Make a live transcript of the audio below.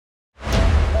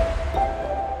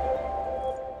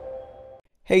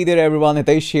Hey there everyone,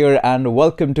 Hitesh here and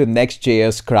welcome to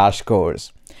Nextjs Crash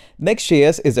Course.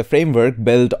 Nextjs is a framework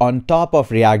built on top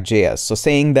of React.js. So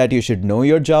saying that you should know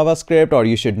your JavaScript or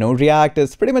you should know React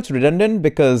is pretty much redundant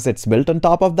because it's built on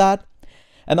top of that.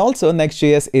 And also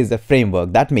Nextjs is a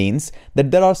framework. That means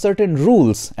that there are certain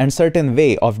rules and certain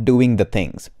way of doing the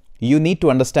things. You need to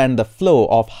understand the flow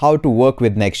of how to work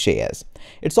with Nextjs.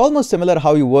 It's almost similar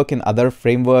how you work in other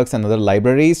frameworks and other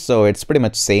libraries, so it's pretty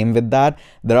much same with that.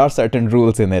 There are certain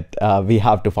rules in it. We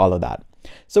have to follow that.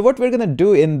 So what we're going to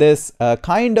do in this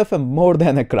kind of a more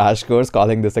than a crash course,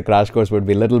 calling this a crash course would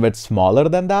be a little bit smaller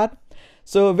than that.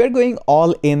 So we're going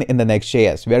all in the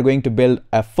Nextjs. We are going to build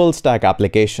a full stack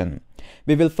application.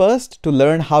 We will first to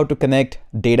learn how to connect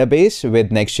database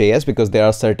with Nextjs because there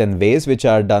are certain ways which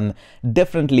are done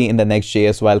differently in the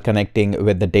Nextjs while connecting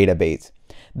with the database.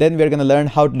 Then we're going to learn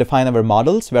how to define our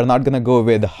models. We're not going to go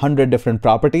with 100 different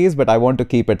properties, but I want to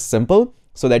keep it simple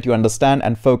so that you understand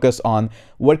and focus on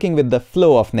working with the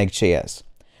flow of Nextjs.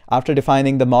 After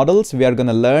defining the models, we are going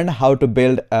to learn how to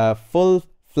build a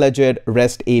full-fledged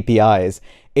REST APIs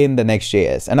in the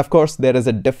Nextjs. And of course, there is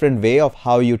a different way of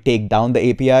how you take down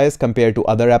the APIs compared to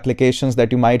other applications that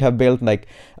you might have built, like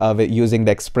using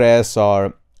the Express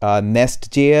or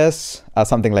Nextjs,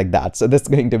 something like that. So this is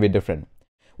going to be different.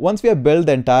 Once we have built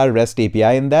the entire REST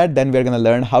API in that, then we're going to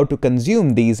learn how to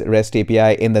consume these REST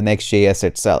API in the Nextjs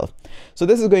itself. So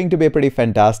this is going to be a pretty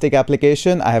fantastic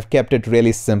application. I have kept it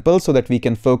really simple so that we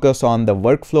can focus on the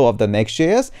workflow of the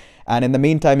Nextjs. And in the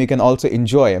meantime, you can also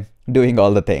enjoy doing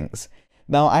all the things.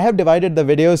 Now, I have divided the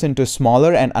videos into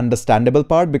smaller and understandable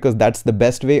part because that's the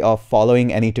best way of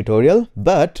following any tutorial.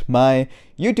 But my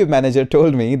YouTube manager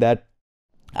told me that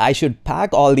I should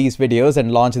pack all these videos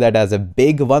and launch that as a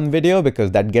big one video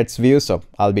because that gets views. So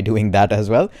I'll be doing that as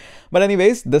well. But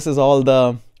anyways, this is all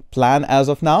the plan as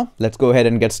of now. Let's go ahead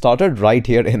and get started right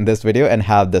here in this video and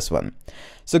have this one.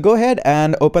 So go ahead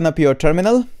and open up your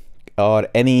terminal or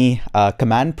any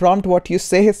command prompt, what you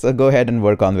say. So go ahead and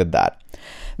work on with that.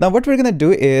 Now what we're going to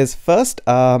do is first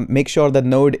make sure the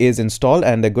node is installed,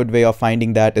 and a good way of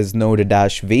finding that is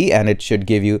node-v, and it should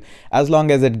give you, as long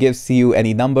as it gives you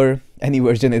any number, any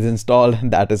version is installed,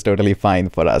 that is totally fine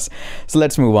for us. So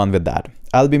let's move on with that.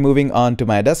 I'll be moving on to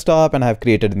my desktop and I've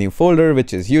created a new folder,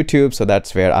 which is YouTube. So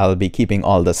that's where I'll be keeping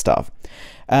all the stuff.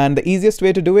 And the easiest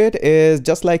way to do it is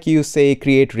just like you say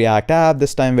create React app.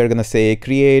 This time we're going to say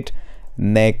create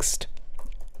next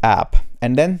app,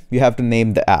 and then you have to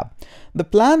name the app. The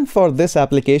plan for this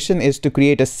application is to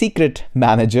create a secret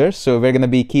manager. So we're going to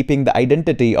be keeping the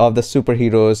identity of the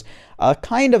superheroes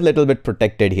kind of little bit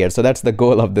protected here. So that's the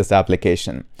goal of this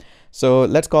application. So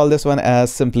let's call this one as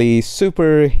simply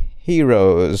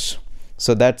superheroes.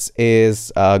 So that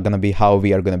is going to be how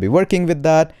we are going to be working with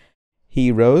that.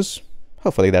 Heroes.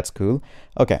 Hopefully that's cool.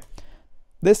 Okay.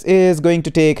 This is going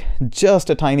to take just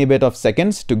a tiny bit of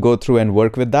seconds to go through and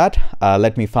work with that.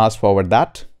 Let me fast forward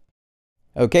that.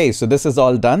 Okay, so this is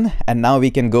all done. And now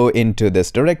we can go into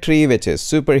this directory, which is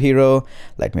superhero.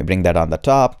 Let me bring that on the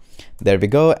top. There we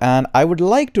go. And I would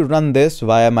like to run this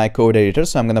via my code editor.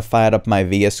 So I'm going to fire up my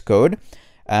VS Code.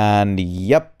 And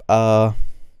yep,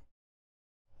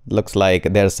 looks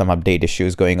like there's some update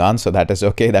issues going on. So that is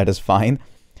okay. That is fine.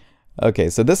 Okay,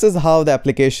 so this is how the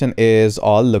application is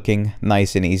all looking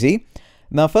nice and easy.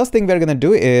 Now, first thing we're going to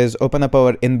do is open up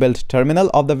our inbuilt terminal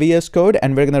of the VS Code,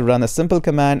 and we're going to run a simple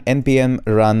command npm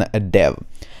run dev.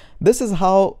 This is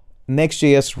how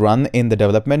Nextjs run in the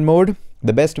development mode.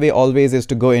 The best way always is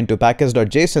to go into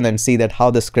package.json and see that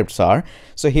how the scripts are.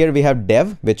 So here we have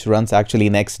dev, which runs actually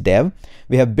next dev.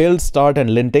 We have build, start, and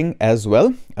linting as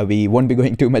well. We won't be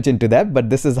going too much into that,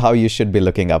 but this is how you should be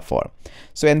looking up for.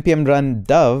 So npm run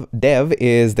dev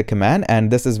is the command, and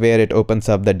this is where it opens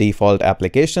up the default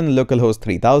application, localhost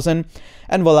 3000,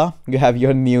 and voila, you have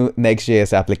your new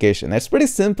Nextjs application. It's pretty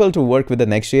simple to work with the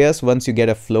Nextjs once you get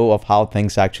a flow of how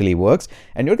things actually works,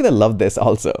 and you're gonna love this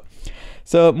also.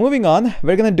 So moving on,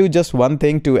 we're going to do just one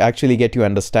thing to actually get you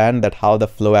understand that how the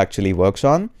flow actually works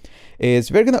on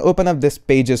is we're going to open up this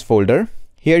pages folder.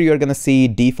 Here you're going to see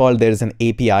default, there's an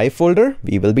API folder.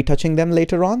 We will be touching them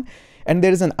later on. And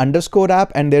there is an underscore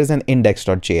app and there's an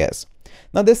index.js.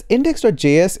 Now this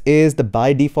index.js is the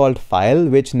by default file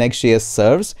which Nextjs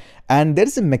serves. And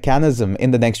there's a mechanism in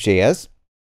the Nextjs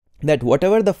that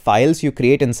whatever the files you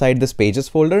create inside this pages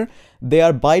folder,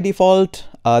 they by default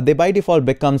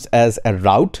becomes as a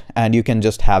route, and you can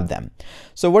just have them.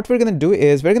 So what we're going to do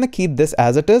is we're going to keep this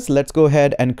as it is. Let's go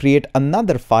ahead and create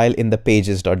another file in the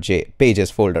pages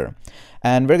folder.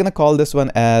 And we're going to call this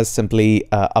one as simply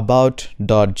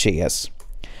about.js.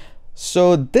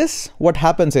 So this, what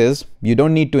happens is you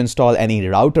don't need to install any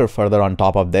router further on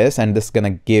top of this, and this is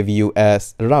gonna give you a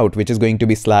route which is going to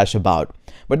be /about.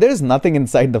 But there is nothing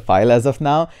inside the file as of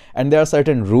now, and there are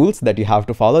certain rules that you have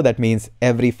to follow. That means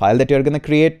every file that you're gonna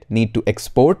create need to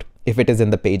export if it is in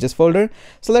the pages folder.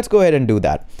 So let's go ahead and do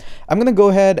that. I'm gonna go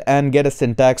ahead and get a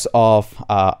syntax of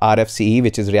RFCE,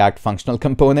 which is React Functional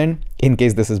Component. In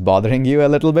case this is bothering you a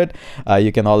little bit,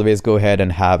 you can always go ahead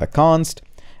and have a const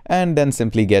and then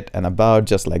simply get an about,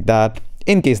 just like that,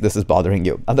 in case this is bothering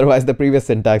you. Otherwise, the previous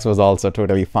syntax was also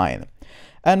totally fine.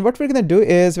 And what we're gonna do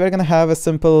is we're gonna have a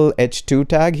simple h2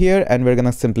 tag here, and we're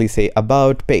gonna simply say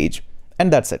about page,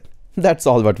 and that's it. That's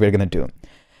all what we're gonna do.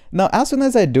 Now, as soon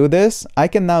as I do this, I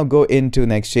can now go into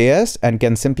Next.js and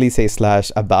can simply say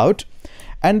 /about,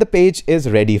 and the page is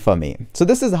ready for me. So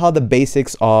this is how the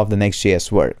basics of the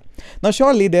Next.js work. Now,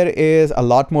 surely there is a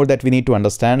lot more that we need to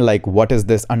understand, like what is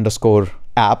this underscore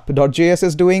app.js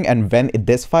is doing, and when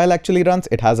this file actually runs,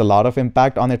 it has a lot of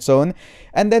impact on its own.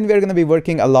 And then we're going to be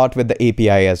working a lot with the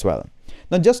API as well.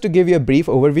 Now, just to give you a brief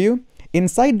overview,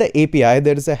 inside the API,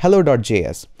 there is a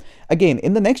hello.js. Again,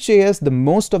 in the Next.js, the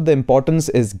most of the importance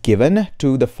is given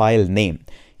to the file name.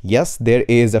 Yes, there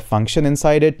is a function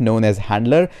inside it known as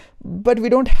handler, but we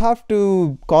don't have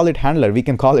to call it handler. We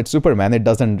can call it Superman. It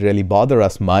doesn't really bother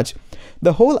us much.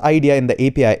 The whole idea in the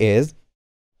API is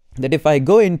that if I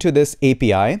go into this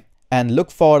API and look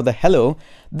for the hello,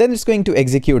 then it's going to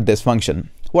execute this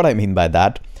function. What I mean by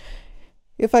that,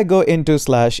 if I go into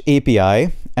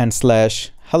 /API and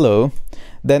 /hello,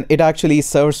 then it actually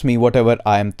serves me whatever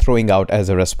I'm throwing out as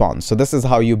a response. So this is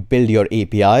how you build your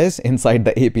APIs inside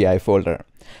the API folder.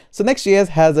 So Next.js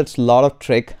has its lot of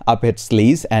trick up its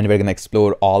sleeves, and we're gonna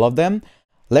explore all of them.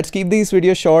 Let's keep these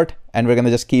videos short, and we're gonna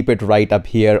just keep it right up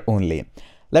here only.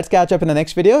 Let's catch up in the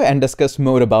next video and discuss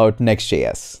more about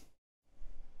Next.js.